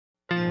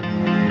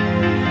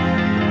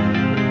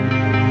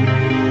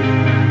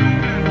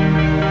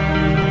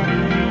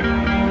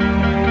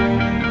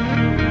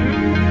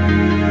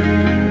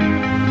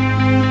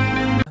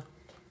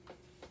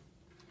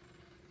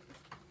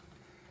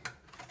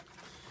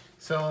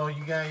So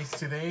you guys,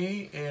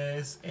 today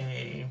is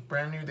a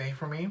brand new day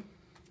for me.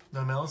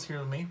 Domel's here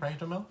with me, right,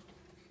 Domel?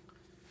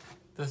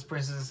 This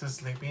princess is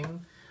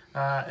sleeping.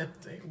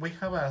 We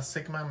have a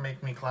Sigma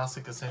Make Me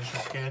Classic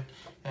Essential kit,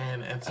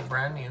 and it's a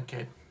brand new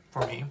kit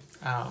for me.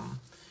 So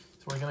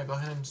we're gonna go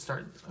ahead and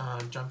start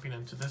jumping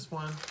into this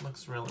one.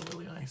 Looks really,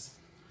 really nice.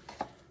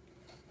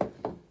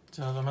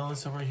 So Domel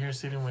is over here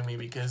sitting with me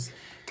because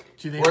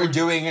today we're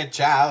doing a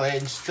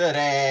challenge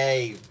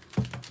today.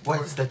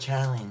 What's the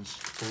challenge,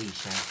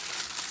 Felicia?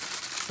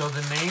 So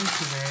the name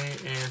today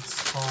is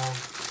called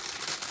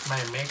My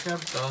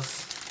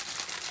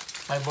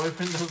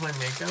Boyfriend Does My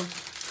Makeup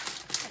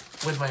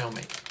with My Own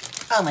Makeup.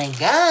 Oh my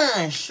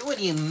gosh, what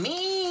do you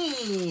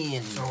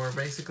mean? So we're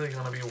basically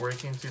going to be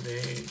working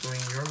today doing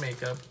your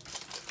makeup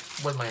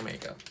with my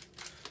makeup.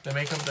 The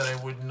makeup that I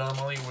would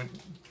normally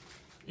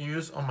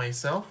use on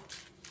myself.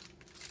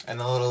 And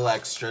a little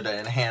extra to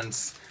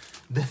enhance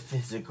the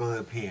physical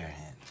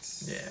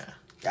appearance. Yeah.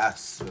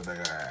 Yes,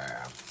 baby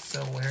girl.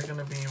 So we're going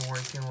to be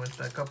working with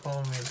a couple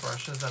of new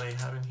brushes that I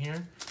have in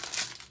here.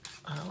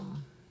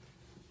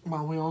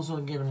 While we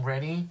also getting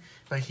ready,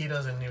 but he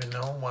doesn't even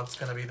know what's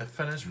going to be the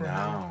finish for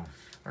him.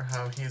 Or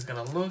how he's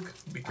going to look.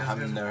 Because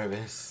I'm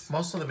nervous.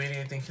 Most of the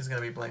video, I think he's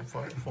going to be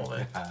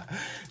blindfolded.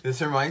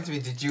 This reminds me,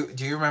 do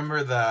you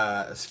remember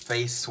the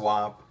face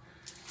swap?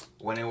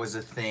 When it was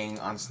a thing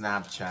on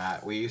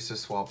Snapchat, we used to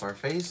swap our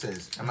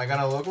faces. Am I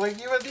going to look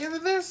like you at the end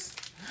of this?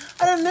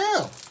 I don't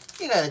know.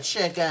 You gotta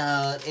check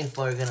out if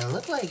we're gonna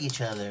look like each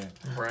other.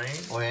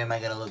 Right. Or am I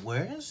gonna look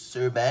worse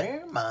or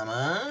better,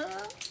 mama?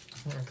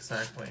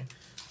 Exactly.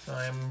 So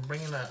I'm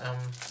bringing that, kind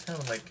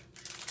of like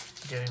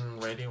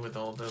getting ready with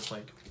all this,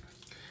 like.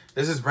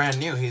 This is brand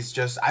new. He's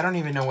just, I don't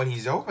even know what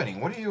he's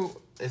opening.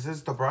 Is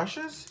this the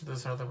brushes?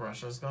 These are the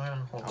brushes. Go ahead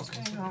and hold this.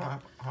 Okay, hold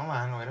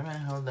on, wait a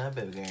minute. Hold that,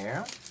 baby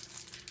girl.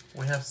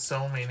 We have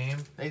so many.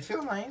 They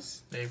feel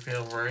nice. They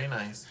feel very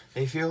nice.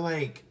 They feel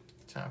like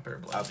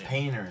a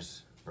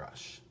painter's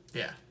brush.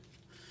 Yeah.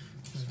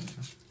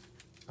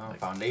 Oh, like,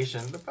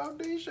 foundation. The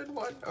foundation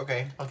one.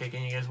 Okay. Okay,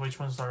 can you guess which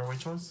ones are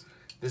which ones?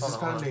 This is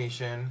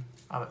foundation.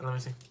 Let me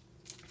see.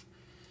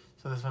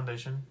 So this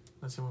foundation.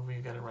 Let's see if we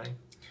get it right.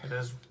 It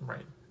is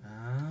right.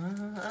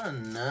 I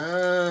don't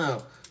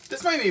know.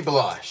 This might be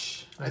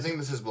blush. I think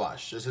this is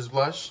blush. This is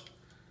blush?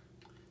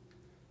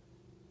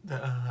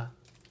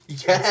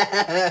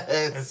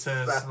 Yes! It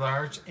says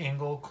large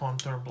angle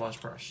contour blush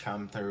brush.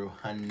 Come through,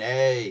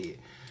 honey.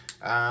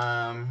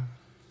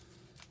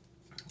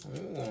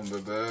 Oh,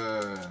 baby.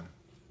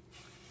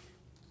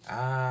 You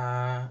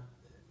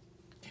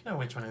know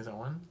which one is that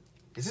one?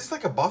 Is this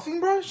like a buffing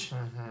brush?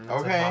 Mm-hmm,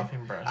 okay. A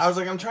buffing brush. I was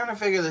like, I'm trying to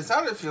figure this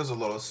out. It feels a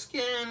little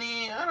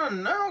skinny. I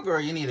don't know,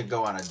 girl. You need to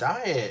go on a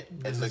diet.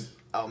 It's like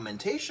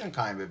augmentation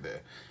kind of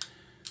bit.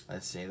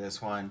 Let's see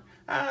this one.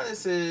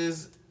 This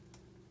is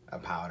a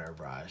powder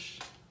brush,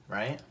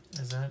 right?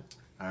 Is it?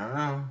 I don't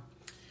know.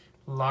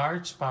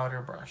 Large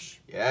powder brush.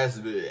 Yes,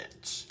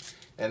 bitch.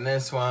 And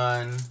this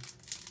one,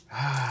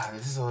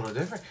 this is a little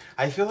different.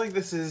 I feel like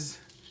this is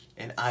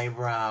an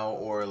eyebrow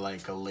or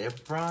like a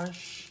lip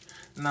brush.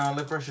 No,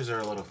 lip brushes are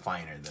a little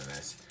finer than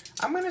this.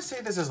 I'm going to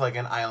say this is like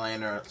an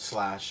eyeliner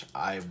 /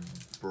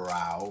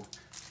 eyebrow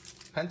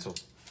pencil.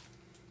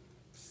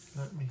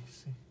 Let me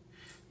see.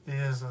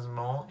 This is a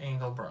small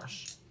angle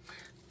brush.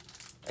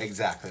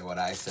 Exactly what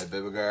I said,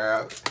 baby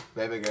girl.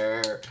 Baby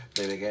girl.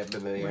 Baby girl.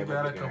 Baby girl. We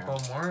got a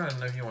couple more. I don't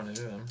know if you want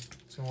to do them.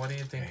 So what do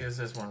you think is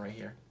this one right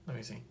here? Let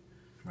me see.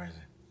 Where is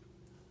it?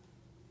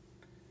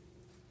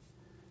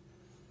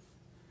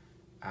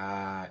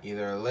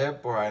 Either a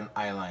lip or an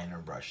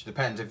eyeliner brush.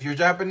 Depends. If you're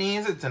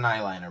Japanese, it's an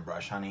eyeliner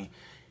brush, honey.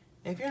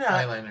 If you're not...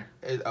 Eyeliner.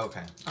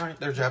 Okay. All right.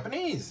 They're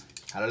Japanese.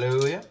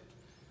 Hallelujah.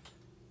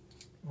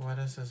 What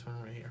is this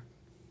one right here?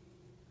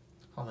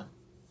 Hold on.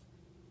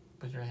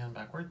 Put your hand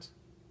backwards.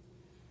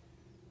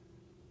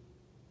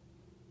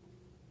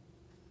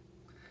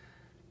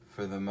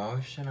 For the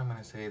motion, I'm going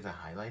to say the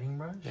highlighting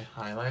brush. The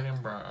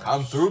highlighting brush.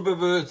 Come through,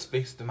 baby. It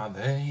speaks to my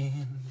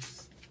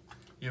veins.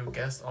 You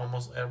guessed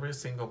almost every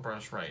single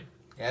brush right.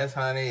 Yes,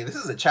 honey. This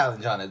is a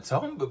challenge on its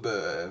own, baby.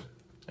 It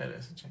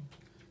is a change.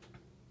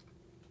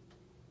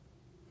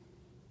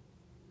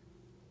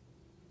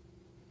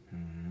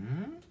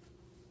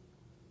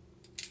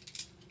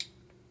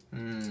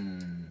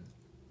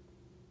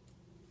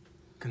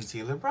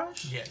 Concealer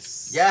brush?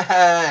 Yes.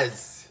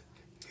 Yes!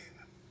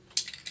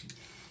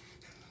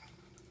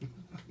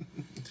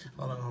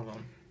 Hold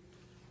on.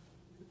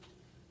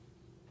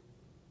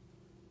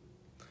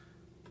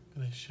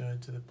 Can I show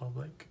it to the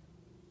public?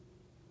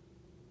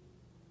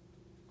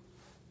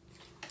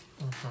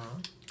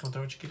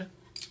 Conta Chiquita?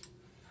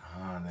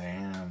 Oh,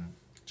 damn.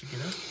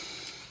 Chiquita?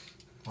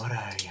 What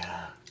are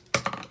ya?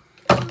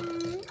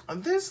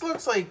 This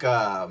looks like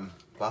a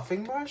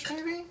buffing brush,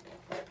 maybe?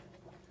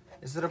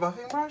 Is it a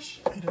buffing brush?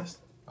 It is.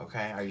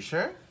 Okay, are you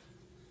sure?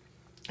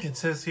 It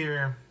says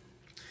here,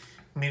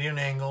 medium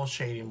angle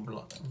shading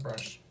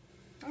brush.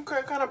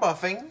 Okay, kind of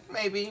buffing.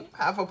 Maybe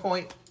half a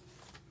point.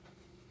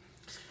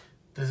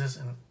 This is,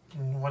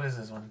 what is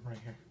this one right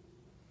here?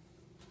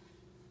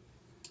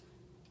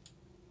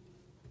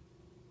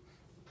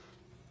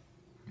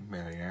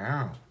 Baby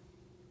girl.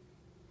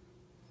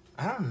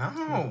 I don't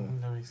know.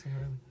 Let me see.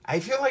 I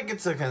feel like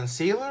it's a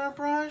concealer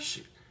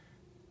brush.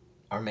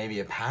 Or maybe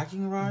a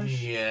packing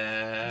brush.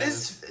 Yeah.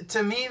 This,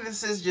 to me,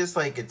 this is just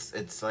like,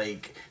 it's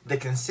like the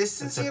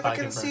consistency of a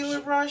concealer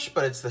brush,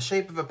 but it's the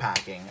shape of a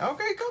packing.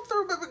 Okay, come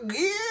through, baby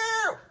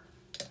girl.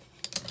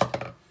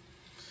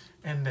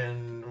 And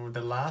then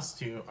the last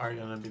two are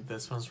gonna be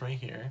this ones right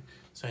here.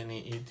 So I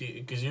need you to,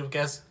 because you've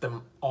guessed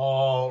them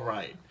all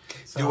right.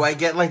 So, do I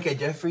get like a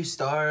Jeffree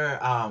Star,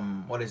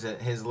 what is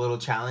it, his little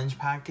challenge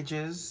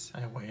packages?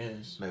 I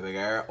wish. Baby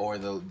girl, or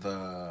the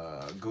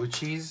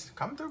Gucci's?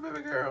 Come through,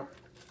 baby girl.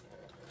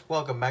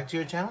 Welcome back to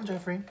your channel,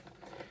 Jeffree.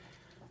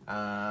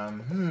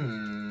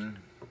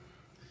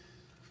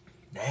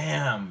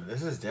 Damn,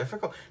 this is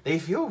difficult. They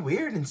feel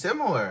weird and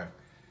similar.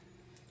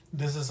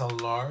 This is a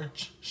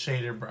large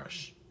shader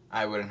brush.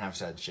 I wouldn't have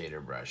said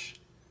shader brush.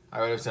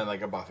 I would have said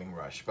like a buffing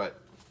brush, but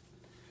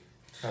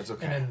that's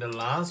okay. And then the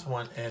last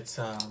one, it's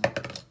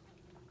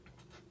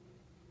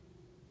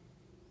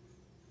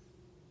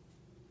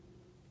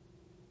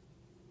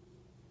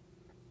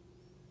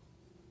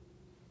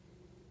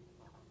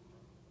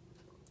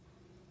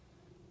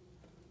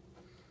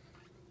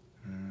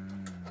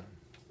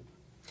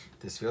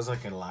This feels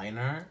like a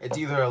liner. It's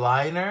either a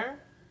liner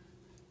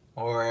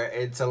or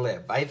it's a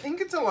lip. I think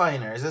it's a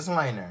liner. Is this a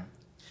liner?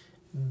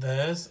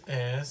 This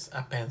is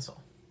a pencil.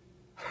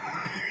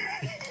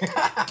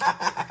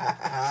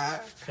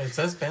 It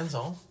says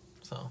pencil,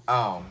 so.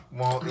 Oh,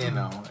 well, you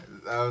know,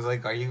 I was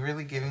like, are you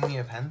really giving me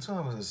a pencil?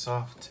 It was a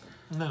soft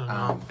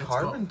No.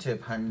 carbon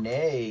tip,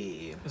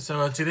 honey.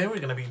 So today we're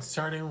gonna be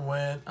starting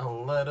with a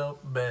little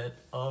bit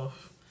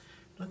of.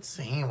 Let's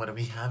see, what do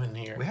we have in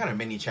here? We had a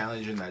mini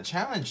challenge in that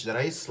challenge. Did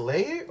I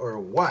slay it or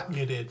what?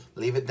 You did.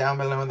 Leave it down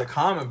below in the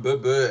comment,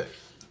 boo.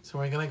 So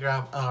we're gonna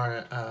grab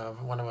our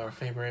one of our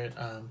favorite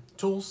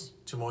tools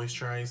to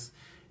moisturize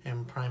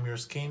and prime your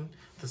skin.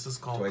 This is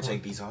called. Do I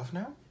take these off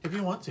now? If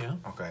you want to.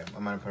 Okay,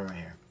 I'm gonna put them right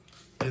here.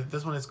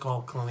 This one is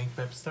called Clinique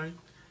Pep Start,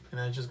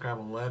 and I just grab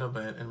a little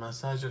bit and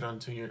massage it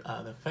onto your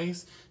the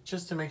face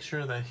just to make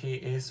sure that he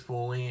is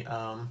fully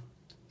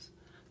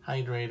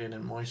hydrated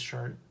and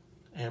moistured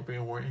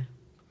everywhere.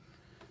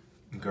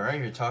 Girl,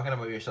 you're talking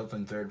about yourself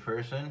in third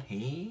person.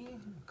 He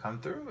come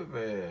through,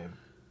 babe.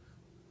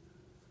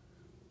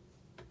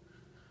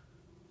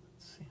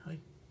 Let's see, hi.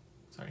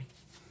 Sorry.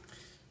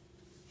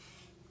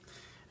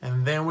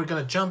 And then we're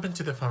gonna jump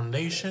into the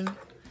foundation.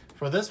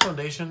 For this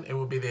foundation, it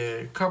will be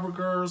the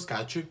CoverGirl's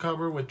Got You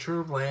Covered with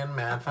True Blend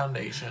Matte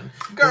Foundation.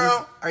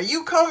 Girl, are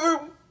you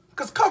covered?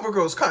 Because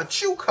CoverGirl's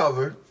got you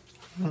covered.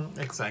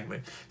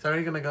 Exactly. So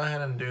we're gonna go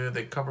ahead and do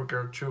the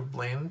CoverGirl True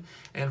Blend.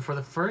 And for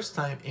the first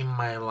time in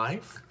my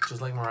life,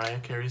 just like Mariah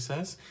Carey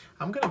says,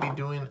 I'm gonna be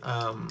doing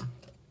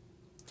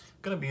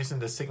gonna be using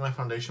the Sigma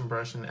foundation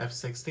brush in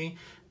F60.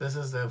 This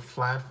is the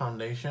flat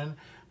foundation,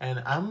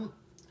 and I'm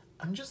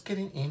just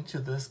getting into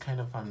this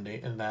kind of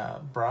foundation,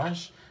 that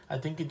brush. I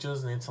think it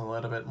just needs a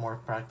little bit more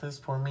practice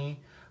for me,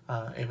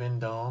 even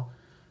though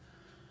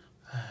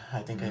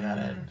I think I got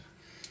it.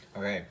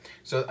 Okay,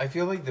 so I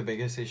feel like the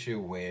biggest issue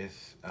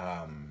with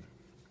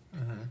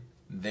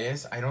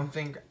this, I don't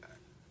think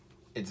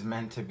it's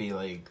meant to be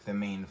like the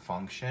main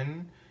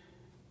function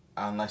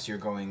unless you're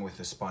going with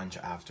a sponge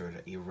after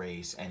to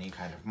erase any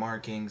kind of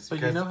markings. But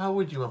you know how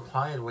would you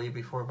apply it way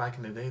before? Back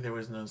in the day, there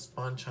was no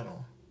sponge at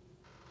all.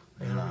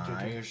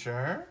 Are you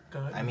sure? Go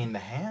ahead. I mean, the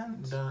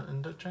hands.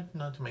 And don't try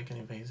not to make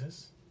any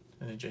faces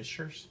and the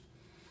gestures.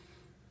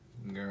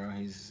 Girl,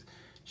 he's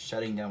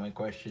shutting down my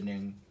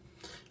questioning.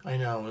 I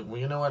know. Well,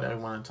 you know what I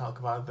want to talk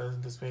about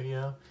this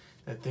video?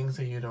 The things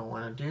that you don't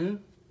want to do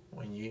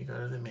when you go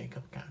to the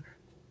makeup counter.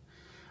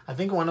 I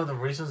think one of the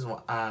reasons,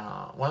 one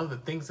of the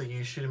things that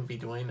you shouldn't be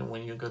doing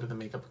when you go to the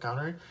makeup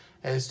counter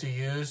is to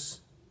use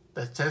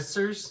the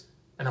testers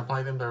and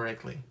apply them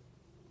directly.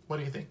 What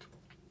do you think?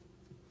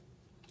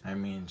 I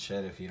mean,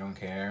 shit, if you don't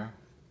care.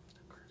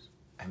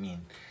 I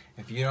mean,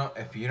 if you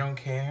don't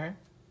care,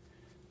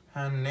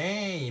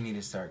 honey, you need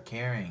to start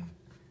caring.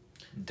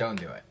 Don't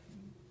do it.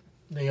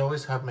 They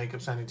always have makeup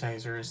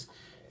sanitizers,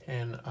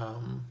 and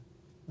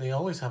they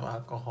always have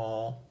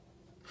alcohol.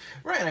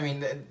 Right, I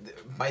mean,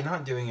 by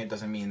not doing it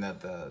doesn't mean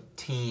that the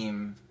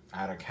team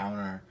at a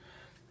counter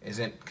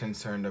isn't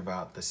concerned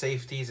about the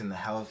safeties and the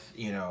health,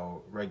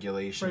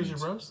 regulations. Raise your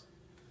bros.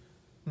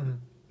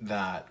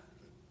 That,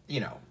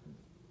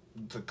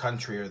 the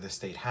country or the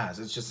state has.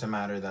 It's just a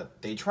matter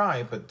that they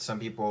try, but some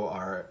people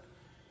are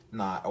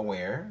not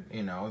aware,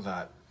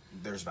 that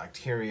there's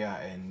bacteria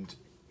and,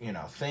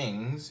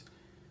 things.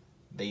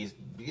 They,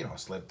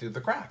 slip through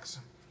the cracks.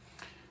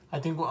 I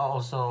think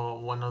also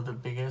one of the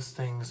biggest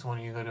things when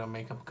you go to a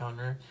makeup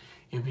counter,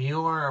 if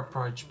you are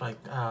approached by,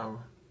 how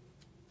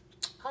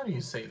do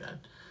you say that?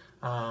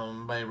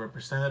 By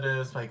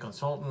representatives, by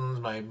consultants,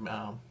 by,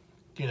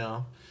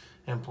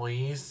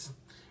 employees.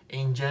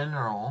 In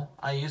general,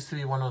 I used to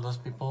be one of those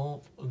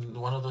people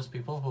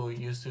who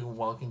used to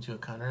walk into a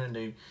counter and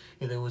if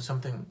there was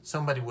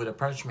somebody would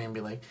approach me and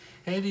be like,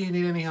 hey, do you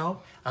need any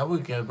help? I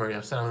would get very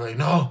upset. I was like,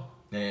 no,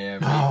 Yeah,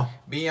 No.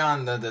 be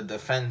on the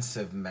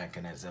defensive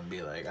mechanism.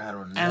 Be like, I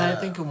don't know. And I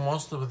think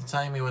most of the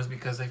time it was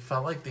because I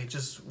felt like they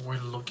just were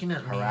looking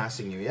at me.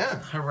 harassing you, yeah.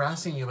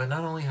 Harassing you, but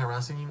not only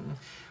harassing you.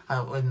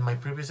 In my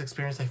previous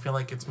experience, I feel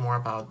like it's more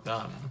about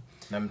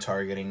Them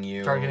targeting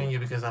you.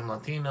 because I'm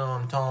Latino,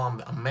 I'm tall,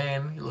 I'm a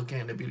man, looking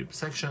at the beauty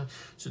section.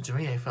 So to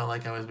me, I felt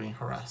like I was being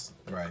harassed.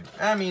 Right.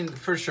 I mean,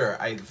 for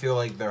sure. I feel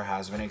like there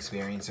has been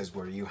experiences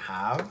where you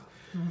have,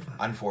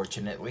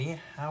 unfortunately.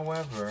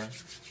 However,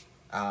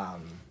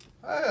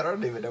 I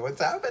don't even know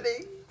what's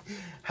happening.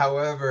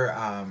 However,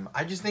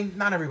 I just think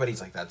not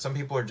everybody's like that. Some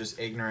people are just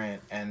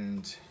ignorant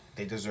and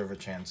they deserve a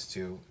chance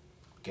to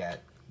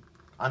get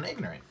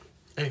unignorant.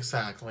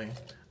 Exactly.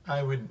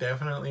 I would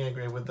definitely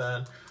agree with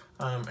that.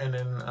 And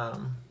then,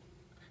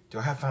 Do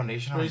I have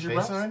foundation on my raise your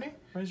face brows. already?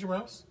 Raise your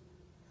brows.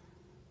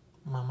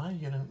 Mama,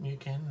 you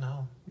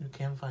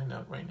can find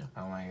out right now.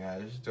 Oh my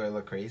gosh. Do I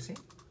look crazy?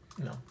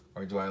 No.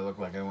 Or do I look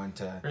like I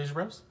went Raise your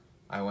brows.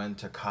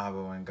 to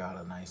Cabo and got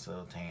a nice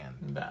little tan?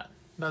 That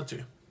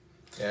too.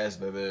 Yes,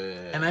 baby.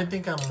 And I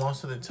think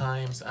most of the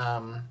times,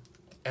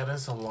 it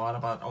is a lot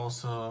about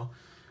also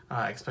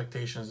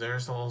expectations.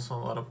 There's also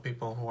a lot of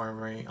people who are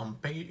very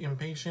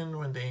impatient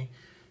when they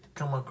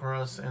come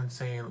across and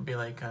be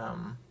like,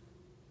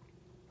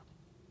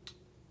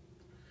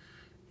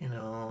 they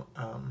know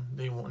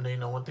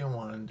what they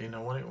want, they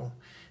know what it will,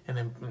 and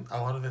then a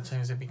lot of the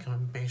times they become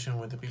impatient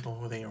with the people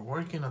who they are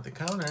working at the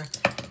counter,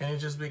 and it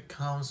just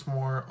becomes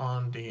more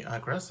on the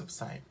aggressive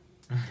side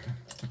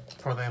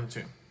for them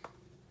too.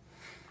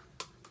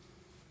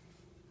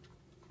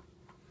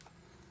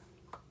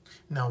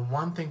 Now,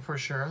 one thing for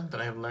sure that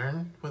I've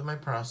learned with my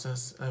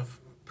process of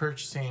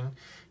purchasing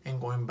and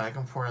going back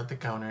and forth at the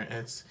counter,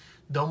 it's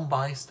don't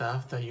buy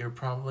stuff that you're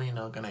probably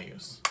not gonna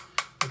use.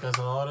 Because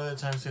a lot of the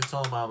times it's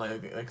all about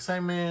like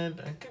excitement.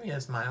 Give me a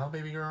smile,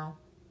 baby girl.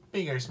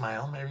 Bigger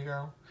smile, baby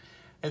girl.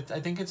 I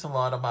think it's a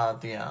lot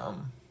about the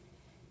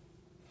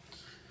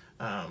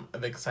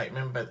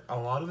excitement, but a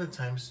lot of the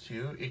times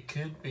too, it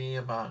could be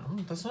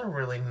about that's not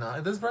really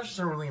nice. These brushes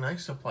are really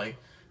nice to apply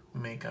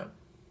makeup.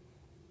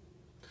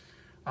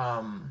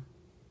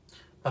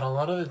 But a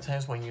lot of the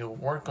times when you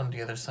work on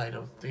the other side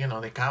of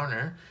the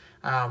counter,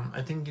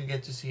 I think you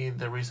get to see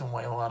the reason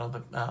why a lot of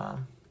the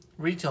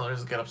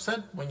retailers get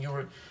upset when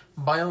you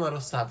buy a lot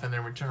of stuff and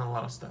then return a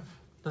lot of stuff.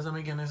 Does that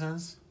make any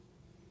sense?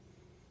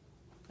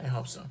 I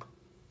hope so.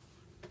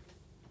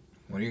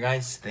 What do you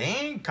guys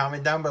think?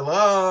 Comment down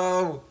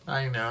below.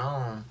 I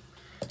know.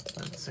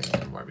 Let's see,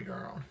 Barbie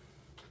girl.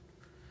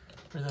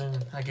 But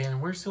then again,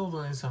 we're still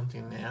doing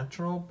something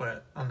natural,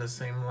 but on the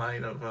same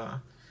light of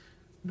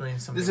doing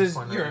something. This is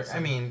fun your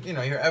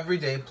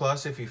everyday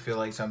plus. If you feel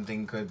like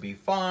something could be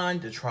fun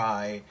to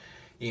try,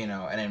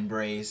 and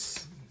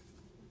embrace,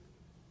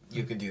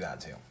 you could do that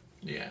too.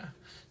 Yeah.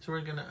 So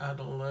we're gonna add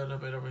a little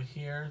bit over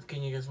here.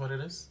 Can you guess what it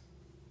is?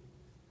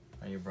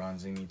 Are you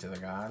bronzing me to the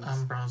gods?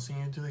 I'm bronzing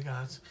you to the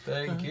gods.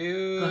 Thank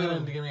you. Go ahead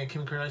and give me a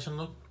Kim Kardashian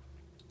look.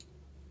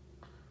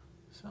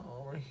 So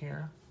over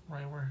here,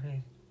 right where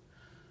he.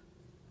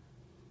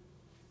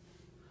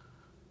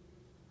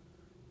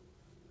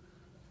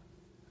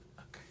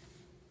 Okay.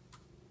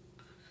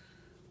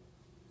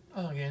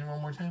 Oh, again, one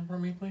more time for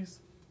me, please.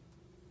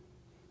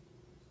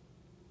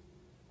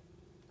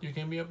 You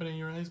can be opening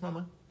your eyes,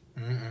 Mama.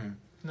 Mm-mm.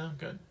 No,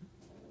 good.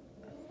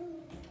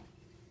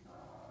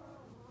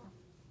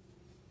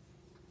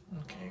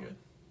 Okay, good.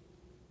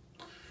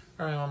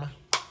 All right, Mama.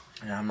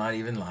 And I'm not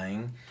even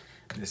lying.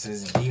 This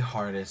is the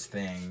hardest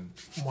thing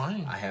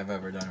Why? I have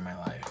ever done in my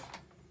life.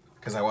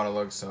 Because I want to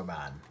look so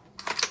bad.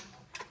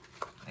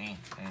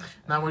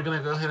 Now we're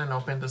gonna go ahead and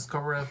open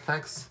Discover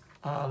FX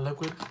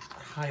liquid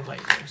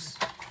highlighters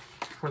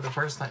for the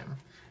first time.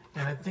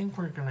 And I think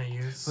we're gonna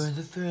use... For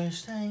the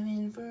first time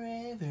in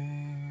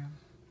forever.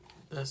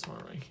 This one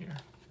right here.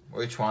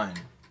 Which one?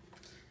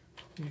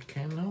 You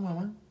can know,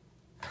 Mama.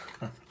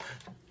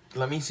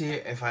 Let me see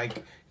if I...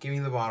 Give me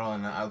the bottle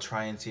and I'll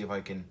try and see if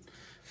I can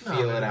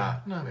feel it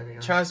out. No, baby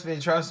girl.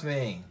 Trust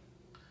me.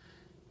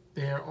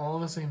 They're all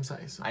the same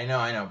size. I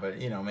know, but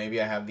maybe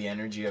I have the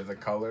energy of the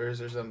colors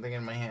or something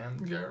in my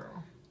hand.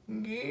 Girl.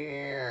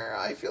 Yeah,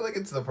 I feel like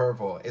it's the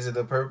purple. Is it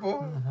the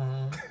purple?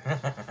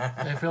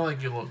 Mm-hmm. I feel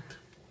like you looked.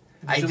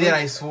 I did.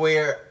 I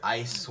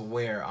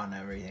swear on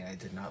everything. I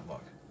did not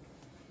look.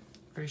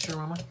 Are you sure,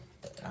 Mama?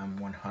 I'm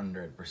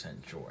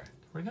 100% sure.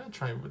 We're gonna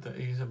try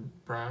use a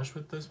brush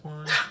with this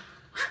one.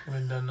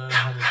 We've done not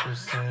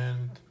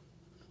 100%.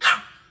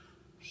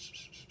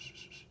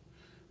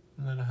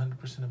 Not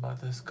 100% about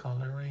this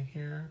color right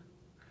here.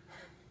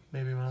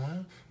 Baby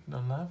Mama,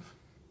 don't laugh.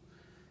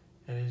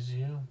 It is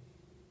you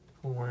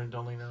who were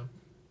doling up.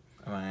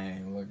 Am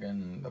I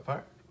looking the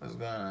part? What's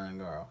going on,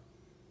 girl?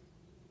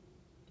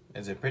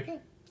 Is it pretty?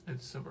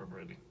 It's super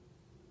pretty.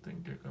 I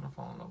think you're gonna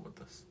fall in love with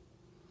this.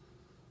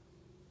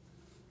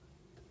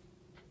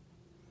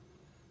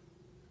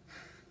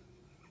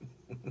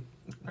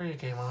 Are you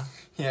okay, Mama?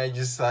 Yeah, I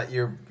just thought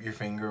your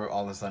finger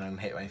all of a sudden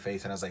hit my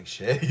face, and I was like,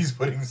 shit, he's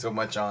putting so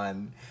much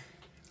on.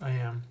 I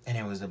am. And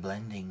it was the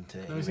blending to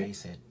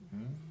erase it.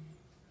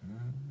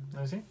 I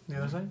Let me see the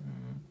other side.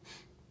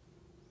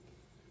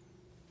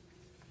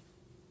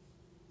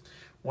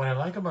 What I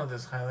like about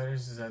these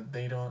highlighters is that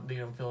they don't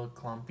feel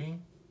clumpy.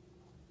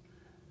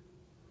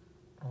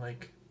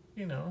 Like,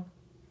 you know,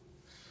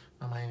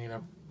 I might need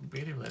a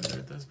beauty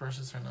blender. These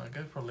brushes are not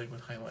good for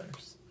liquid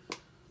highlighters.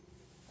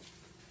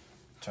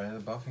 Try the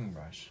buffing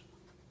brush.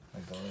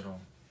 Like the little...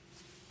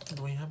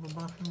 Do we have a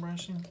buffing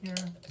brush in here?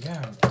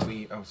 Yeah,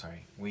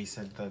 we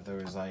said that there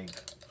was like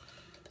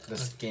the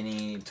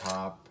skinny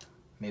top.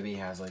 Maybe it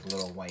has like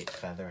little white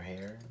feather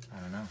hair. I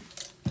don't know.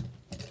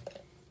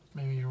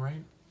 Maybe you're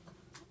right.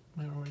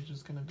 Maybe we're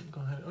just gonna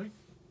go ahead. Oi.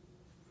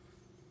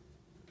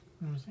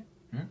 Let me see.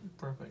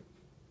 Perfect.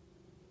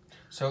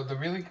 So the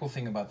really cool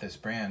thing about this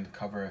brand,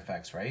 Cover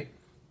FX, right?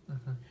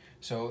 Mm-hmm.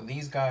 So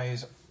these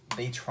guys,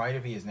 they try to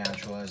be as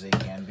natural as they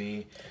can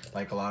be.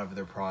 Like a lot of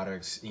their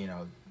products, you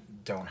know,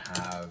 don't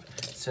have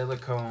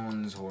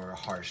silicones or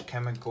harsh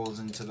chemicals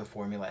into the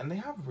formula, and they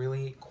have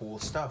really cool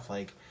stuff.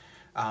 Like,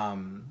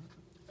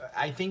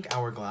 I think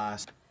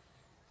Hourglass.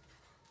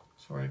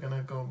 So we're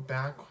gonna go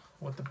back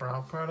with the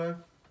brow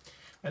product,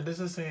 and this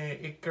is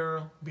a It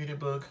Girl Beauty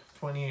Book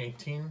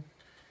 2018.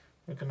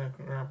 We're gonna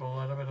grab a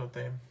little bit of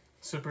the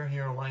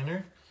superhero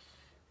liner,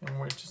 and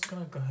we're just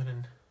gonna go ahead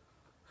and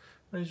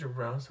raise your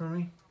brows for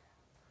me.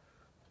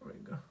 There we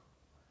go.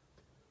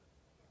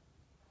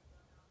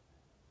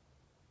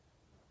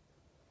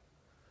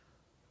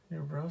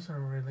 Your brows are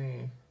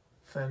really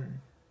thin.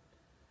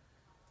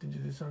 Did you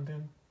do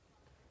something?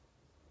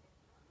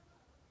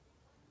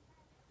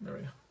 There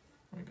we go.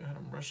 Let me go ahead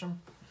and brush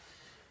them.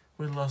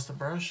 We lost the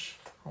brush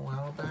a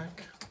while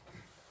back.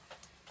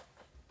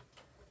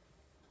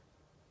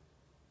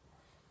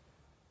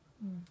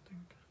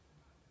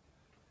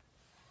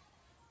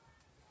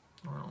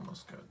 We're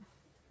almost good.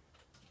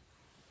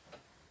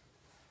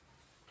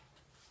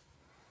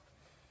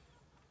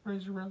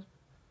 Raise your brows.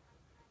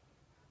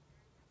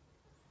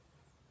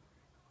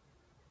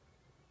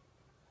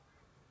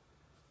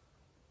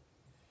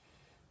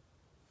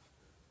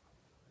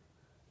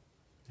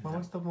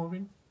 Mama, stop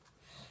moving.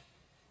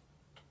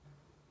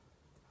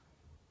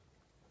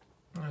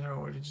 I don't know,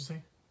 what did you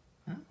say?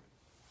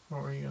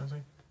 What were you gonna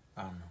say?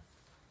 I don't know.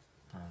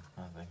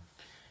 No, nothing.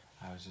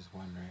 I was just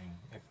wondering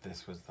if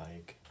this was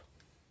like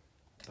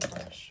the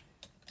brush.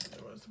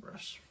 It was the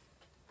brush.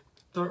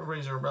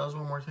 Raise your brows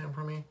one more time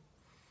for me.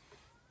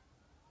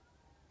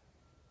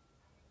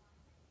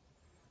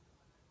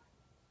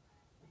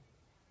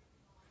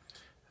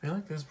 I feel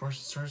like this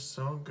brush are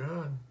so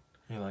good.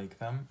 You like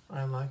them?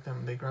 I like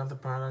them. They grab the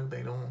product.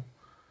 They don't,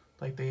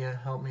 like, they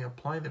help me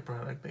apply the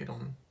product. They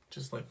don't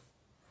just, like,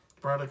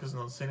 the product is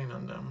not sitting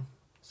on them.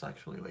 It's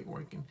actually, like,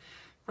 working.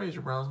 Raise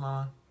your brows,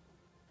 mama.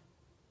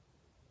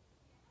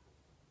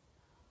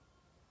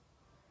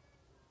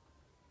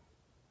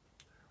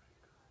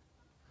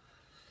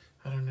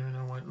 I don't even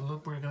know what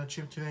look we're gonna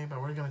chip today,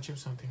 but we're gonna chip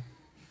something.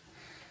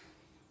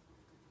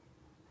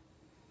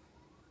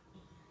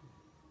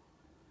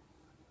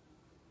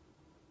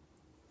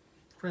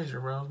 Raise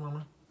your brows,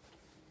 mama.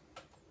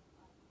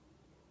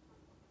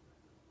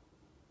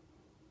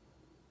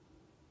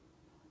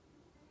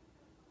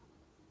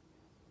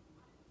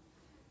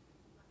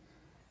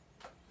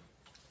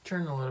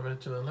 Turn a little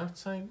bit to the left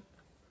side.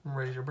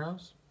 Raise your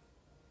brows.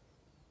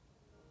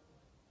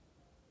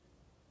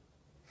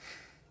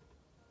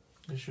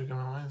 The sugar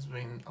mama has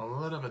been a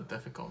little bit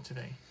difficult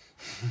today.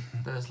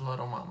 This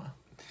little mama.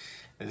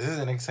 This is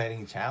an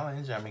exciting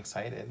challenge. I'm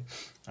excited.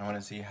 I want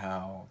to see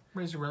how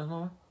Raise your brows,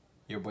 mama.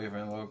 your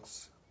boyfriend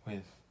looks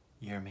with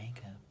your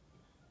makeup.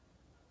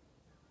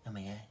 Oh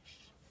my gosh.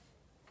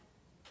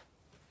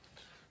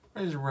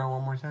 Raise your brow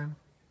one more time.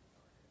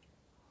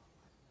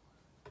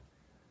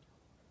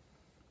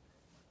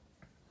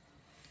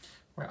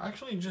 We're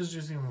actually just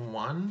using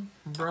one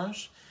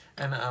brush,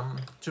 and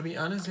to be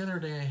honest, the other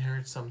day I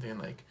heard something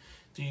like,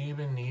 do you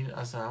even need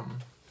as a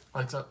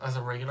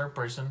regular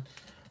person,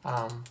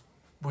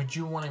 would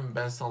you want to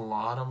invest a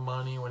lot of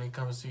money when it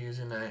comes to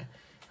using a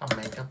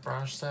makeup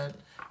brush set?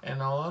 And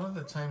a lot of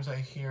the times I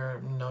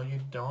hear, no, you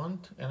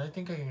don't. And I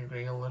think I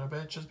agree a little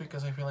bit, just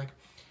because I feel like,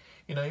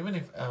 you know, even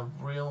if a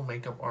real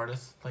makeup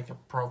artist, like a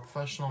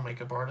professional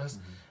makeup artist,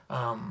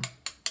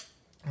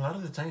 a lot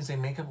of the times they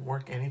make up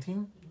work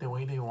anything the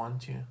way they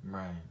want to.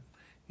 Right.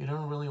 You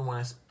don't really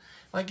want to,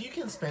 like, you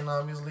can spend,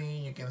 obviously,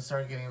 you can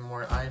start getting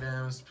more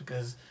items,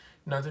 because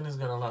nothing is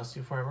going to last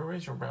you forever.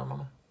 Raise your brow,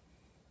 mama.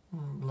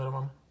 Little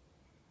mama.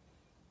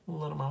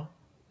 Little mama.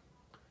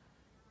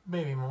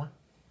 Baby mama.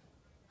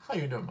 How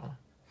you doing, mama?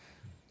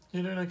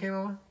 You doing okay,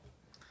 mama?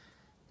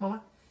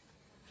 Mama?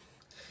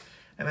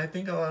 And I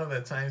think a lot of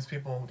the times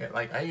people get,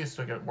 like, I used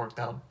to get worked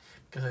out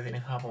because I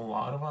didn't have a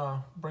lot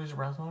of, raise your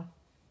brows, mama.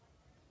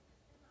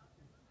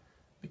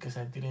 Because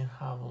I didn't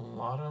have a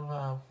lot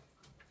of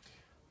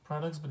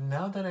products, but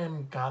now that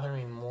I'm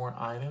gathering more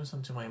items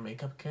into my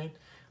makeup kit,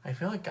 I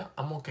feel like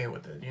I'm okay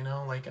with it, you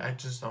know? Like, I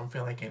just don't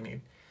feel like I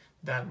need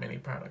that many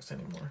products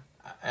anymore.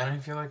 And I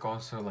feel like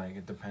also, like,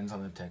 it depends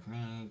on the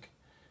technique.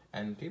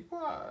 And people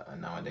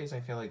nowadays, I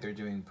feel like they're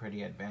doing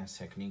pretty advanced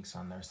techniques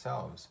on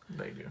themselves.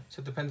 They do.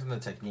 So it depends on the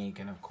technique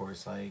and, of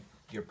course, like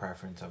your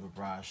preference of a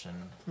brush and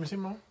Let me see,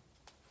 Mama.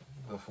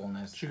 the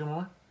fullness. Chica,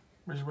 Mama.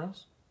 Raise your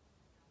brows.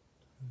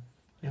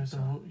 You have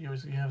some. You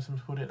have some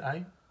hooded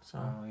eye. So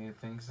Oh, you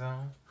think so?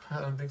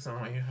 I don't think so.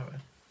 Mama. You have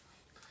it.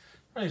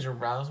 Raise your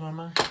brows,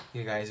 Mama.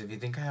 You guys, if you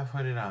think I have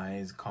hooded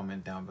eyes,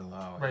 comment down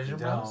below. Raise If you your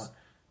brows.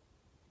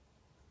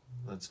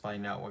 don't, let's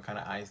find out what kind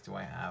of eyes do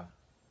I have.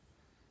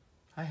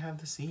 I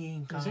have the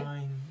seeing Can you see?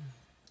 kind.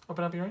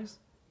 Open up your eyes.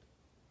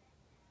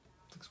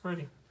 Looks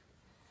pretty.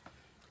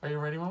 Are you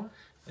ready, Mama?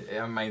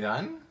 Am I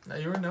done? No,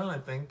 you were done, I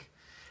think.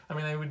 I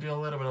mean, I would do a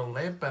little bit of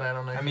lip, but I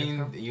don't know. If I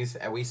mean,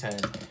 we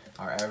said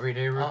our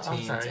everyday I'm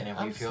routines, sorry. and if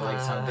I'm we feel like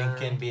something can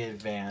sorry. be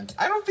advanced.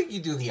 I don't think you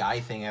do the eye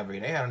thing every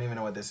day. I don't even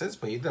know what this is,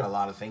 but you did a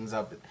lot of things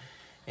up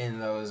in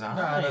those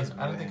eyes. No,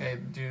 I don't think I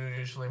do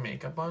usually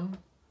makeup on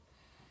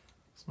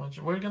as much.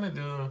 We're gonna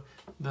do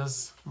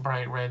this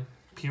bright red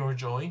Pure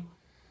Joy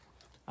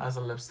as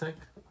a lipstick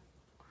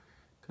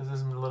because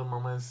this little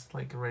mama is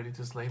like ready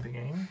to slay the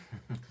game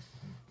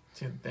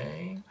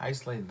today. I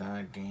slayed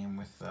that game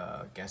with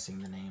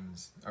guessing the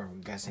names or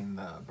guessing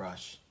the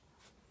brush.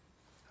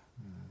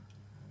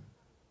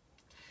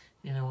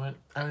 You know what?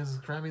 I was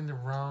grabbing the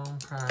wrong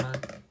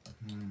product,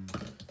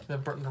 the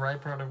right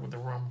product with the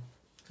wrong.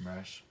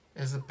 Brush.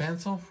 Is the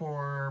pencil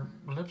for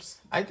lips?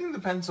 I think the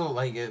pencil,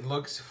 like, it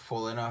looks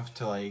full enough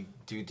to, like,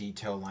 do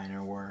detail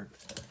liner work.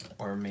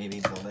 Or maybe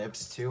the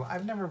lips, too.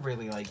 I've never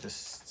really liked the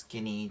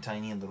skinny,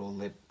 tiny little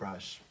lip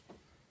brush.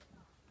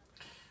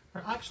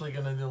 We're actually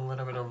gonna do a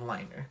little bit of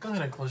liner. Go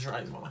ahead and close your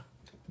eyes, Mama.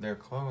 They're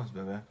closed,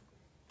 baby.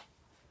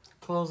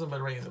 Close them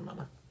but raise them,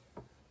 Mama.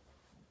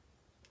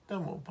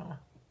 Don't move, Mama.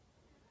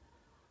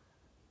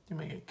 You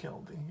may get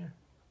killed in here.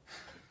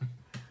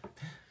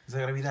 Is it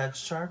gonna be that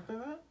sharp,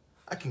 baby?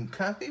 I can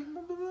copy,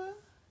 baby.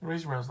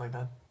 Raise your brows like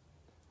that.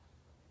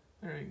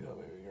 There you go,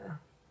 baby girl.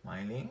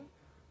 Miley?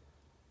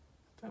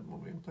 That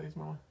movie in place,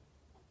 Mama.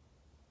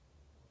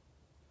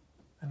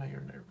 I know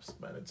you're nervous,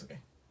 but it's okay.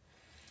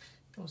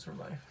 You'll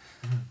survive.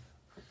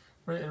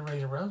 Raise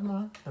your brows,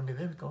 Mama. Don't be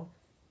difficult.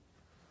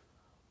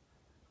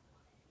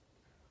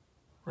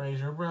 Raise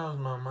your brows,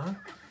 Mama.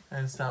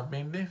 And stop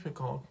being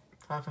difficult.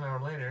 Half an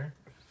hour later.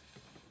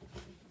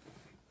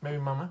 Maybe,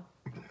 Mama.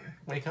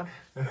 Wake up.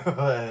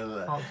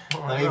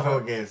 Let me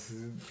focus.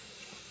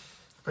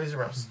 Raise your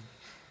brows.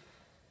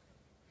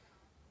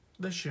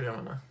 The sugar,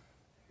 Mama.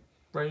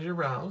 Raise your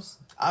brows.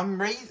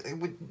 I'm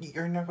raising.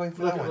 You're not going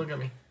for that one. Look at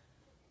me.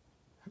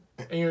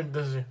 And you're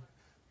this is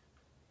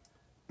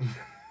you.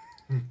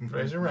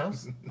 Raise your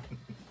brows.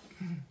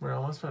 We're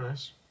almost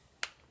finished.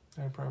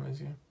 I promise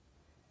you.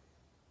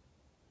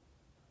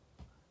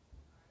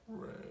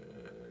 Raise.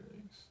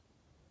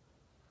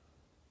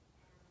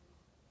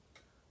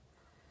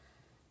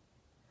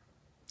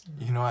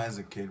 You know, as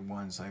a kid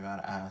once, I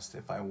got asked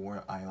if I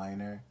wore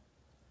eyeliner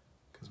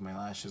because my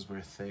lashes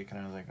were thick, and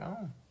I was like,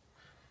 oh,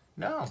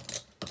 no.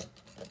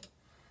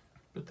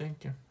 But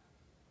thank you.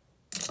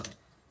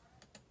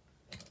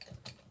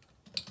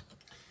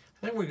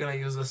 I think we're gonna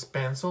use this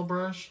pencil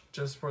brush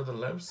just for the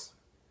lips.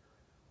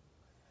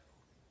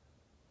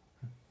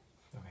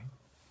 Okay.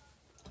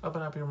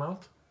 Open up your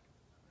mouth.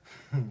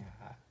 Yeah,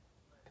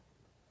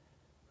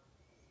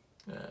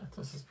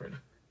 this is pretty.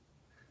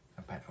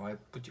 What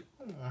put you?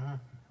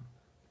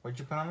 What'd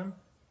you put on them?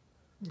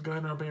 Go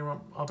ahead and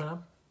open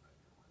up.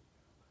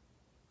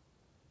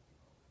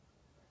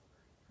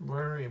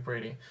 Very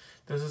pretty.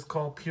 This is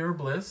called Pure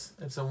Bliss.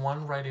 It's a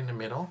one right in the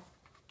middle,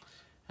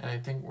 and I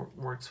think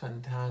works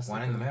fantastic.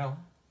 One in the middle.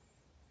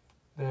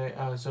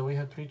 So we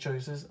have 3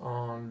 choices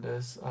on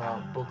this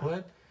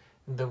booklet.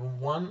 The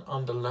one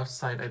on the left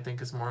side, I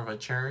think, is more of a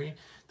cherry.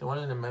 The one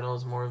in the middle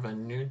is more of a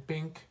nude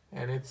pink,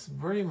 and it's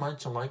very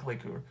much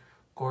like your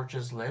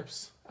gorgeous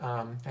lips.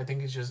 I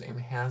think it just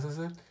enhances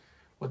it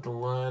with a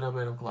little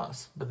bit of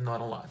gloss, but not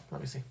a lot.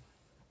 Let me see.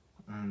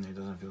 It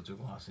doesn't feel too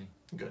glossy.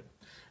 Good.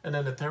 And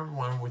then the third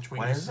one, which we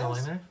What use is as a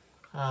this?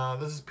 liner,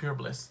 this is Pure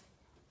Bliss.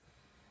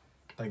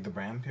 Like the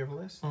brand Pure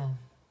Bliss?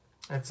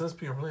 It says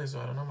Pure Bliss, so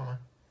I don't know, Mama.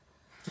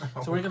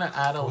 So we're gonna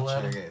add a We'll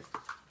little. check it.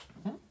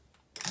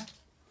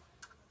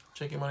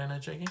 Check it, Morena,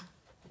 check it.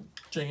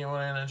 Check it,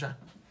 Morena, check.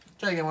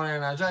 Check it,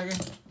 Morena, check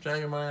it.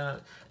 Check it,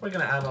 Morena. We're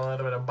gonna add a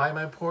little bit of By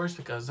My Pores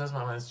because this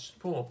Mama is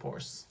full of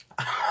pores.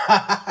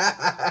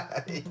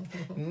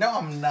 No,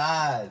 I'm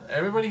not.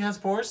 Everybody has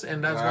pores,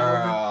 and that's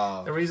why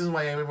Girl. the reasons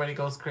why everybody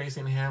goes crazy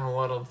in hair a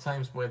lot of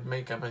times with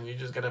makeup, and you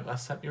just gotta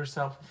accept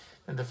yourself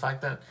and the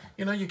fact that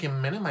you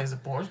can minimize the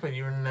pores, but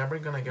you're never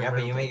gonna get Yeah, rid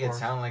but of you the make it pores.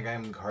 sound like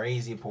I'm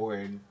crazy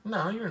poured.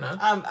 No, you're not.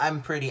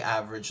 I'm pretty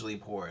averagely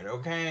poured,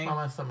 okay?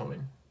 Mama, stop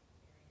moving.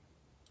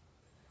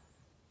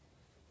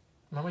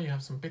 Mama, you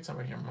have some pizza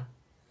over here, Mama.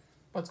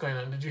 What's going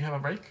on? Did you have a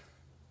break?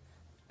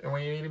 And were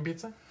you eating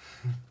pizza?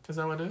 Is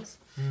that what it is?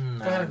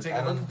 Go ahead and take I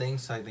a don't look. think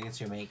so. I think it's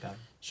your makeup.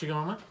 Sugar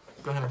Mama,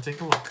 go ahead and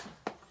take a look.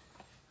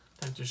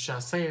 Time to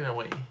say it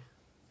away.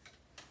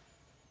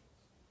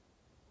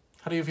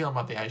 How do you feel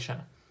about the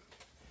eyeshadow?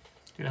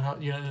 You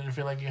don't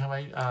feel like you have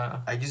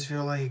a I just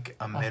feel like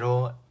a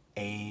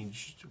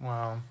middle-aged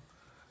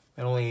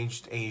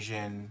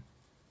Asian.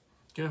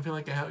 you don't feel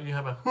like you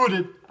have a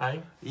hooded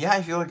eye? Yeah,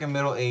 I feel like a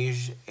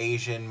middle-aged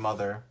Asian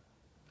mother.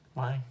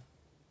 Why?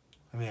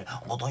 I mean,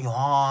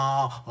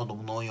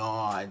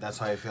 that's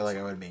how I feel like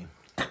I would be.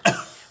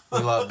 We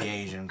love the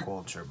Asian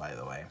culture, by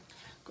the way.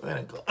 Go ahead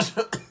and close.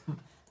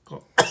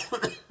 Go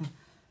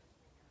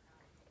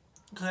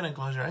ahead and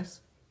close your eyes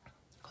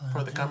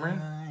for the camera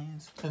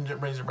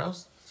and raise your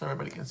brows so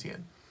everybody can see it.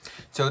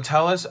 So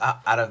tell us,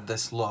 out of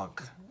this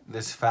look,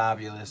 this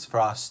fabulous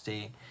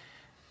frosty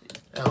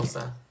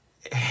Elsa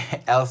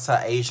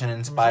Asian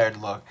inspired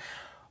look,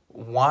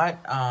 what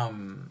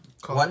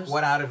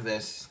out of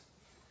this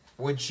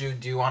would you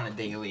do on a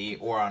daily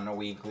or on a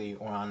weekly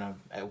or on an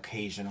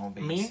occasional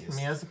basis?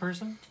 Me as a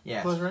person?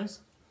 Yes. Close your eyes.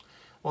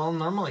 Well,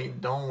 normally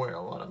don't wear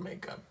a lot of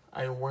makeup.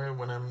 I wear it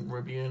when I'm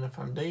reviewing a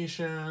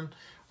foundation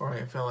or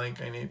I feel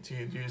like I need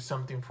to do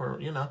something for,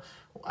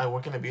 I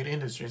work in the beauty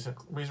industry, so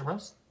raise your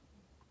brows.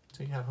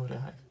 So you have who to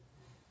hide.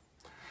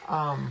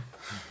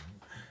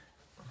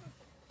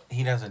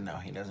 He doesn't know.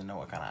 He doesn't know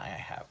what kind of eye I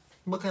have.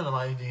 What kind of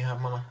eye do you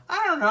have, Mama?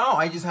 I don't know.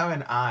 I just have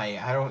an eye.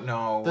 I don't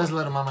know. This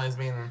little Mama is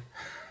being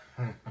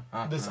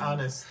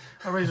dishonest.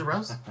 Oh, raise your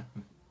brows.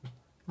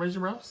 Raise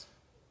your brows.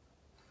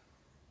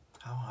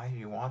 How high do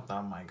you want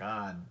them? My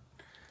God.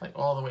 Like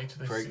all the way to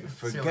the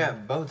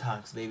Forget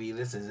Botox, baby.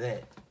 This is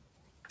it.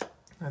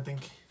 I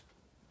think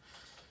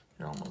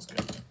you're almost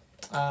good.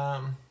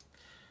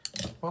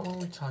 What were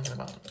we talking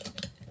about?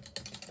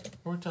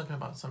 We were talking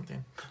about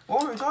something.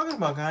 What were we talking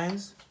about,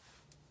 guys?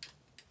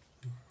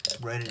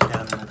 Write it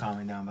down in the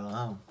comment down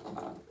below.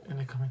 In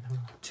the comment down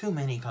below. Too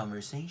many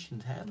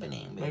conversations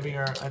happening, baby. Maybe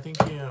I think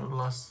you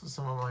lost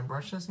some of my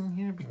brushes in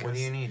here because. What do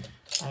you need?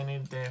 I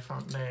need the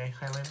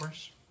highlight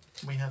brush.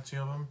 We have 2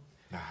 of them.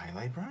 The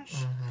highlight brush?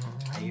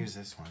 Mm-hmm. I use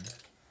this one.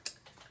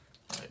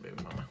 Alright, baby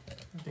mama.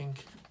 I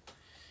think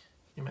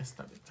you messed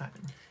up the time.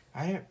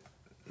 I didn't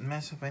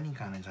mess up any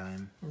kind of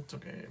time. It's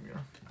okay, baby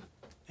girl.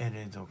 It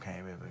is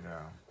okay, baby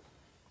girl.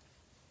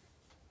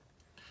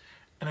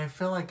 And I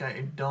feel like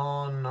I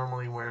don't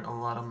normally wear a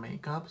lot of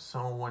makeup,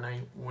 so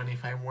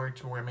if I were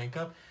to wear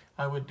makeup,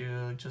 I would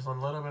do just a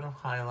little bit of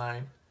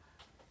highlight.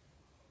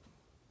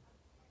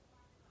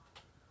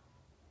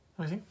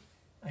 Let me see.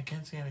 I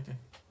can't see anything.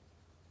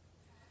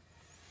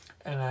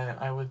 And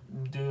I would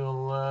do a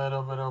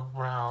little bit of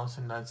brows,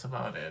 and that's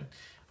about it.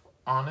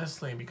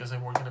 Honestly, because I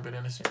work in a beauty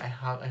industry,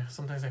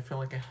 sometimes I feel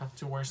like I have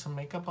to wear some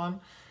makeup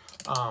on.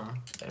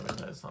 Even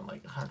though it's not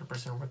like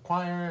 100%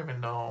 required,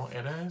 even though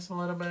it is a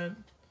little bit.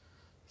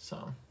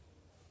 So.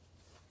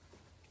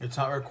 It's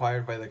not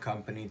required by the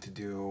company to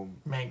do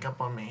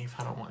makeup on me if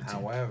I don't want to.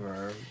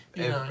 However,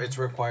 it's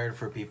required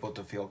for people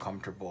to feel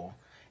comfortable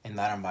in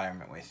that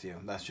environment with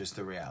you. That's just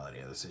the reality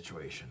of the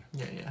situation.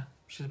 Yeah.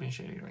 She's being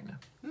shady right now.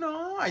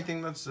 No, I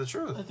think that's the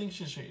truth. I think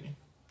she's shady.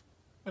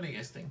 What do you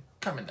guys think?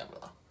 Comment down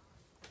below.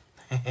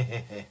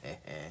 Okay,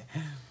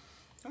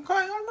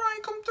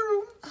 alright, come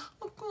through.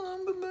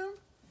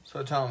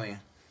 So tell me,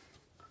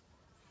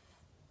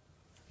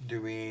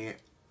 do we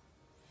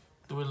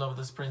love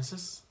this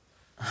princess?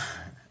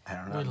 I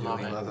don't know.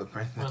 We love the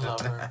princess? We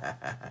love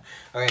her.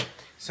 Okay,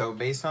 so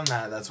based on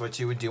that, that's what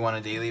you would do on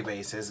a daily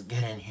basis.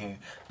 Get in here,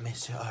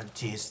 Mr.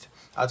 Artist.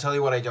 I'll tell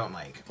you what I don't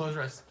like. Close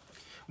your eyes.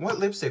 What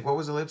lipstick? What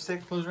was the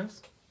lipstick? Close your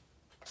eyes.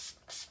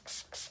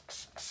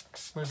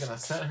 We're gonna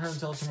set her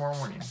until tomorrow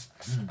morning.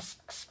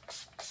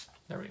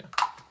 There we go.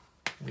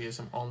 We use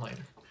some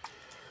all-nighter.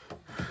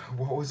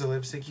 What was the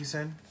lipstick you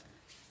said?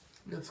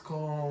 It's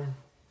called...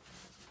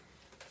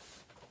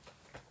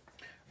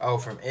 Oh,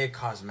 from IT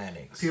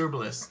Cosmetics. Pure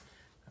Bliss.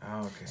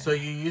 Oh, okay. So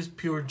you use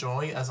Pure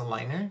Joy as a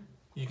liner.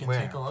 You can Where?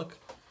 take a look.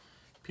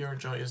 Pure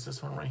Joy is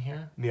this one right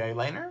here. The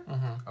eyeliner?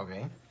 Mm-hmm.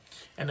 Okay.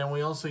 And then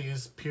we also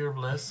use Pure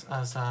Bliss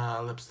as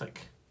a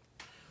lipstick.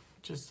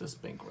 Just this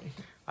pink right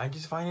here. I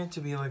just find it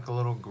to be like a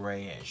little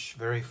grayish.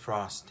 Very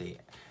frosty.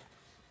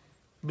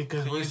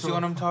 Because you see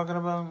what I'm talking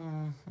about?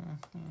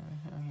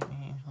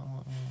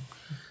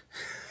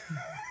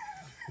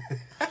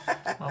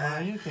 Mama,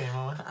 are you okay,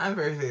 Mama? I'm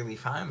perfectly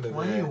fine, baby.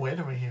 Why are you wet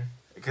over here?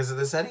 Because of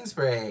the setting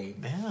spray.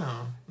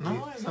 Damn.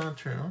 No, it's not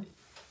true.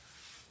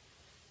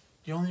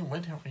 You only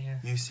went over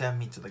here. You sent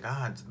me to the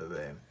gods,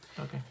 baby.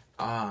 Okay.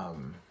 How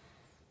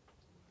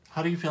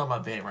do you feel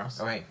about the eyebrows?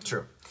 Okay,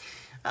 true.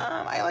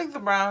 I like the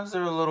brows.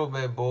 They're a little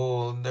bit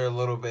bold. They're a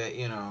little bit,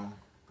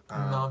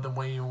 no, the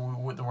way you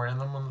would wear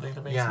them on a daily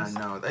basis? Yeah,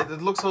 no.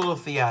 It looks a little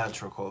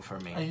theatrical for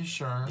me. Are you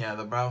sure? Yeah,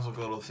 the brows look a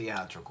little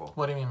theatrical.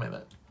 What do you mean by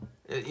that?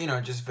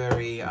 Just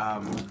very,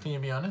 Can you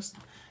be honest?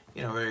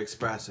 Very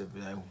expressive.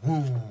 Like,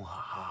 woo,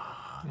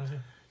 ha, ha.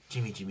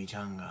 Jimmy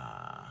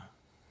Changa.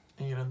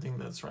 And you don't think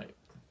that's right?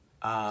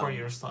 For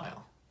your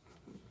style?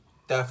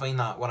 Definitely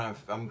not what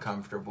I'm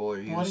comfortable or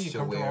used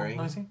to wearing.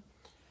 Let me see.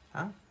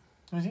 Huh?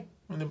 Let me see.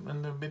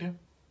 In the video.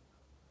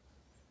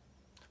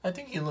 I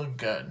think you look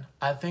good.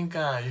 I think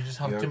you just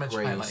have too much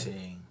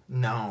highlight.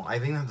 No, I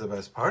think that's the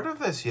best part of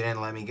this. You didn't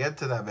let me get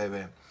to that,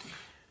 baby.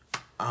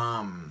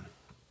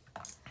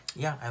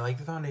 Yeah, I like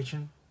the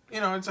foundation. You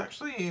know, it's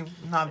actually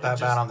not that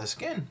just- bad on the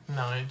skin.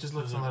 No, it just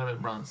looks a little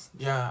bit bronze.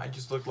 Yeah, I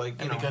just look like, you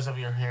And know, because of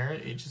your hair,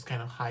 it just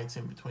kind of hides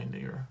in between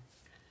your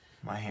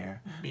my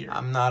hair. beard.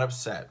 I'm not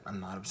upset. I'm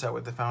not upset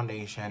with the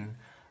foundation.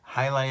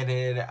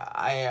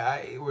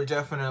 Highlighted. We're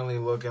definitely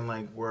looking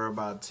like we're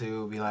about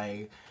to be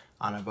like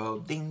on a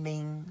boat. Ding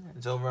ding.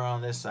 It's over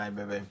on this side,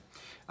 baby.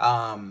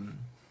 I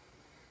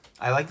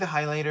like the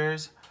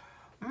highlighters.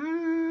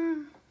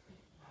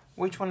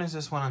 Which one is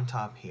this one on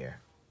top here?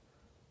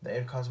 The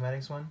It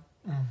Cosmetics one?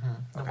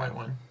 The white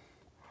one.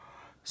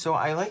 So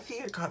I like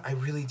the I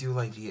really do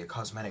like the It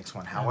Cosmetics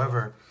one.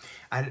 However,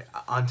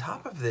 on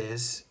top of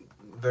this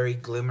very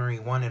glimmery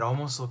one, it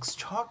almost looks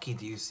chalky.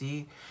 Do you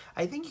see?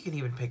 I think you can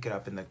even pick it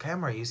up in the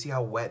camera. You see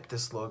how wet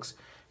this looks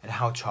and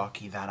how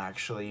chalky that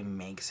actually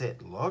makes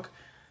it look.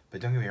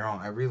 But don't get me wrong,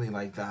 I really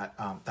like that.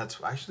 That's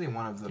actually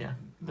one of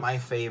my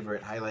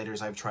favorite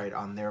highlighters I've tried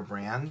on their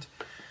brand.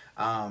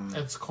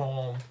 It's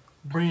called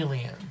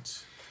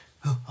Brilliant.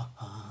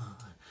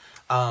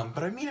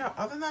 But I mean,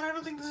 other than that, I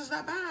don't think this is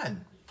that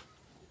bad.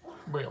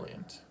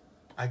 Brilliant.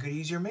 I could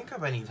use your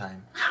makeup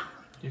anytime.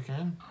 You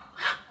can.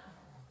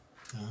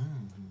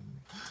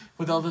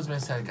 With all this being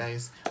said,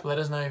 guys, let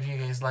us know if you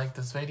guys like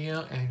this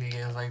video and if you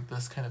guys like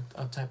this kind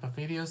of type of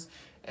videos,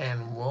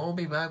 and we'll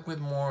be back with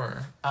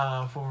more.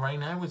 For right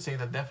now, I would say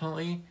that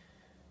definitely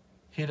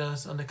hit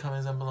us on the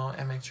comments down below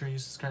and make sure you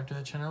subscribe to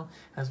the channel,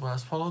 as well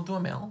as follow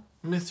Duhamel,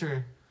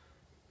 Mr.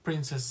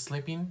 Princess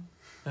Sleeping,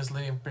 the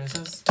Sleeping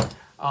Princess,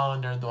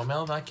 under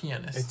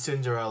Duhamel.Quiñones. It's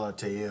Cinderella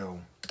to you.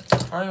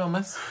 Alright,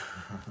 mamas.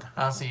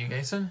 I'll see you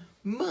guys soon.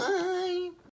 Bye.